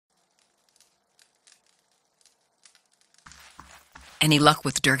Any luck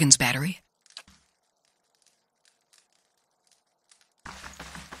with Durgan's battery?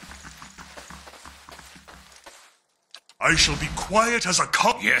 I shall be quiet as a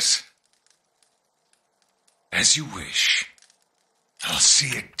cock. Yes. As you wish. I'll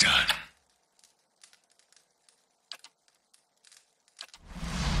see it done.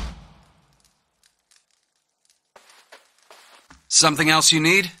 Something else you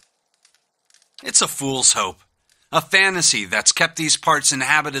need? It's a fool's hope. A fantasy that's kept these parts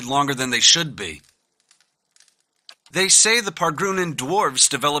inhabited longer than they should be. They say the Pargrunan dwarves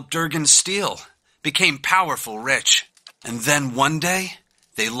developed Durgan steel, became powerful, rich, and then one day,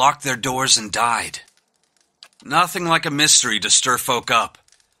 they locked their doors and died. Nothing like a mystery to stir folk up.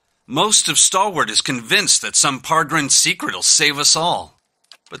 Most of Stalwart is convinced that some Pargrin secret will save us all.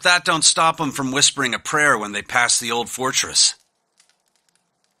 But that don't stop them from whispering a prayer when they pass the old fortress.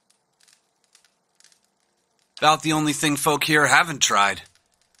 About the only thing folk here haven't tried.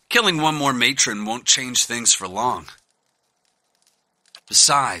 Killing one more matron won't change things for long.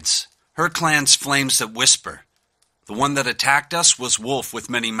 Besides, her clan's flames that whisper. The one that attacked us was Wolf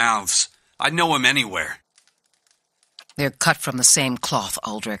with many mouths. I'd know him anywhere. They're cut from the same cloth,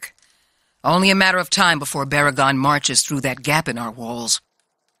 Aldrich. Only a matter of time before Baragon marches through that gap in our walls.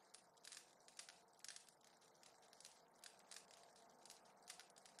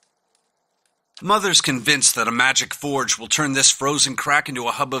 Mother's convinced that a magic forge will turn this frozen crack into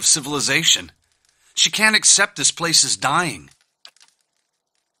a hub of civilization. She can't accept this place is dying.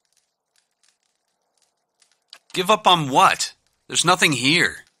 Give up on what? There's nothing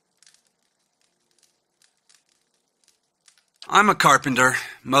here. I'm a carpenter,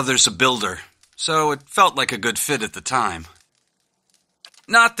 Mother's a builder, so it felt like a good fit at the time.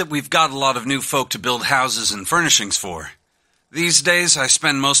 Not that we've got a lot of new folk to build houses and furnishings for. These days, I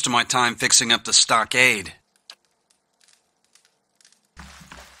spend most of my time fixing up the stockade.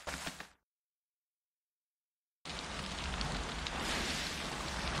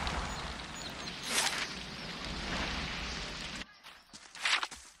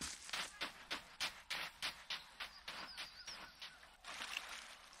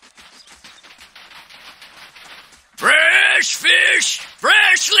 Fresh fish!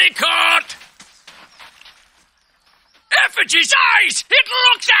 Freshly caught! Effigy's eyes! It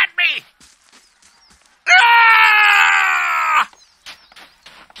looks at me! Ah!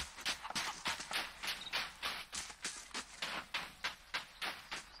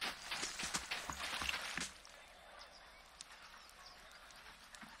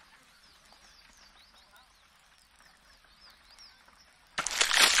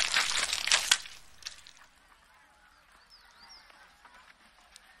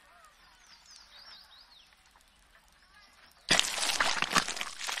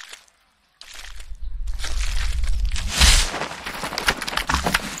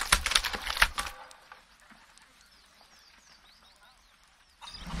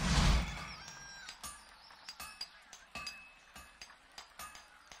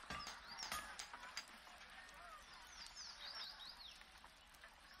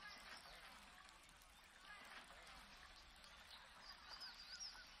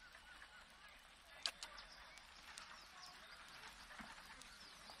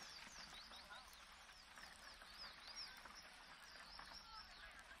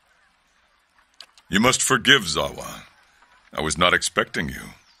 You must forgive, Zawa. I was not expecting you.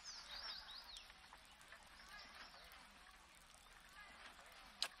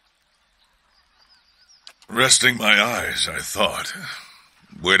 Resting my eyes, I thought,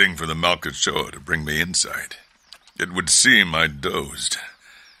 waiting for the Malkachoa to bring me insight. It would seem I dozed.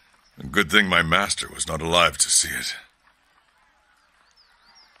 A good thing my master was not alive to see it.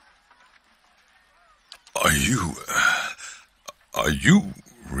 Are you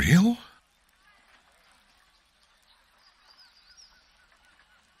real?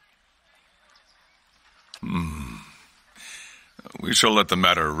 We shall let the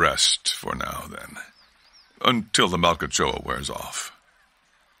matter rest for now, then, until the Malkachoa wears off.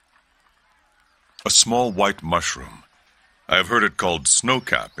 A small white mushroom. I have heard it called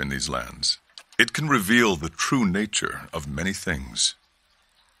snowcap in these lands. It can reveal the true nature of many things.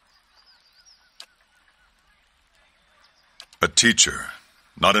 A teacher,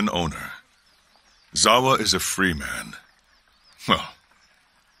 not an owner. Zawa is a free man. Well,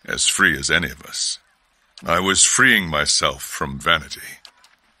 as free as any of us. I was freeing myself from vanity.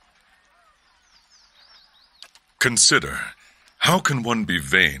 Consider, how can one be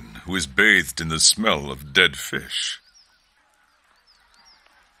vain who is bathed in the smell of dead fish?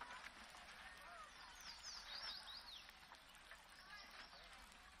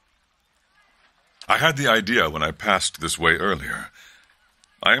 I had the idea when I passed this way earlier,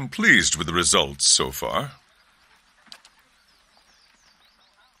 I am pleased with the results so far.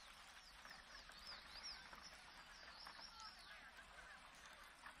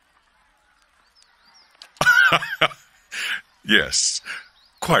 Yes,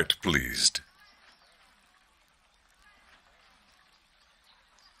 quite pleased.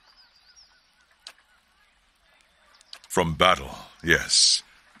 From battle, yes.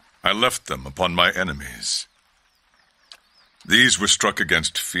 I left them upon my enemies. These were struck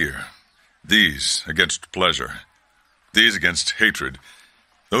against fear, these against pleasure, these against hatred,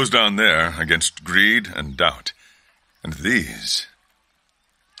 those down there against greed and doubt, and these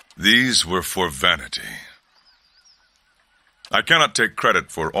were for vanity. I cannot take credit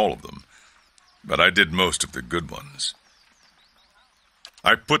for all of them, but I did most of the good ones.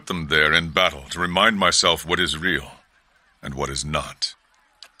 I put them there in battle to remind myself what is real and what is not.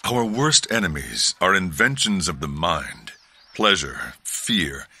 Our worst enemies are inventions of the mind, pleasure,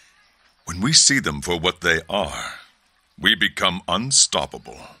 fear. When we see them for what they are, we become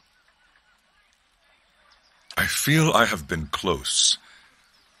unstoppable. I feel I have been close,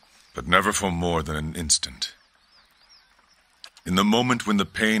 but never for more than an instant. In the moment when the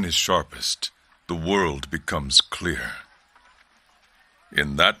pain is sharpest, the world becomes clear.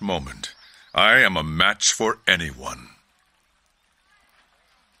 In that moment, I am a match for anyone.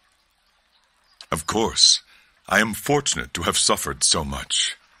 Of course, I am fortunate to have suffered so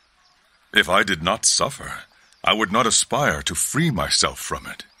much. If I did not suffer, I would not aspire to free myself from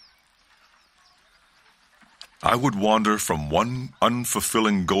it. I would wander from one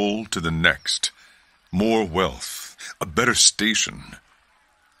unfulfilling goal to the next, more wealth, a better station.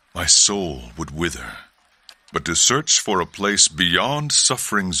 My soul would wither, but to search for a place beyond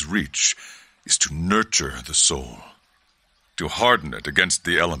suffering's reach is to nurture the soul, to harden it against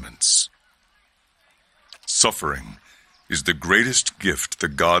the elements. Suffering is the greatest gift the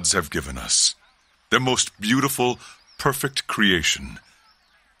gods have given us, their most beautiful, perfect creation.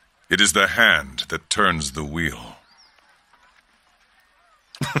 It is the hand that turns the wheel.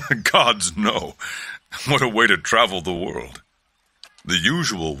 Gods know. What a way to travel the world. The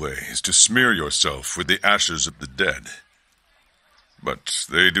usual way is to smear yourself with the ashes of the dead. But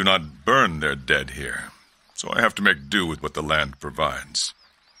they do not burn their dead here, so I have to make do with what the land provides.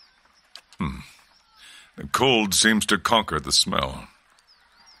 The cold seems to conquer the smell.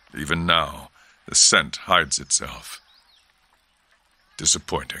 Even now, the scent hides itself.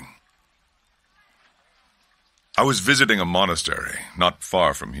 Disappointing. I was visiting a monastery not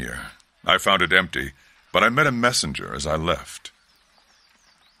far from here. I found it empty, but I met a messenger as I left.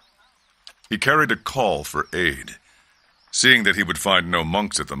 He carried a call for aid. Seeing that he would find no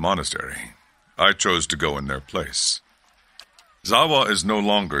monks at the monastery, I chose to go in their place. Zawa is no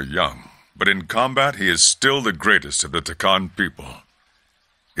longer young, but in combat he is still the greatest of the Takan people.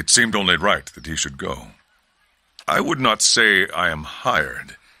 It seemed only right that he should go. I would not say I am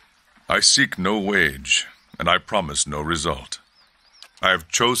hired. I seek no wage, and I promise no result. I have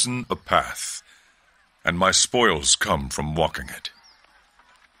chosen a path, and my spoils come from walking it.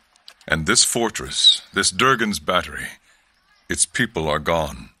 And this fortress, this Durgan's battery, its people are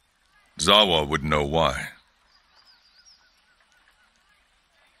gone. Zawa would know why.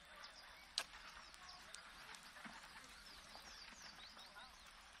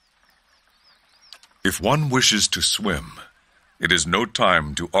 If one wishes to swim, it is no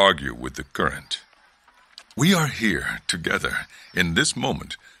time to argue with the current. We are here together in this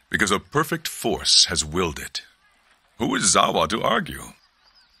moment because a perfect force has willed it. Who is Zawa to argue?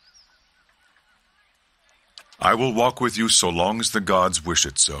 I will walk with you so long as the gods wish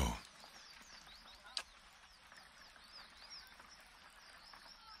it so.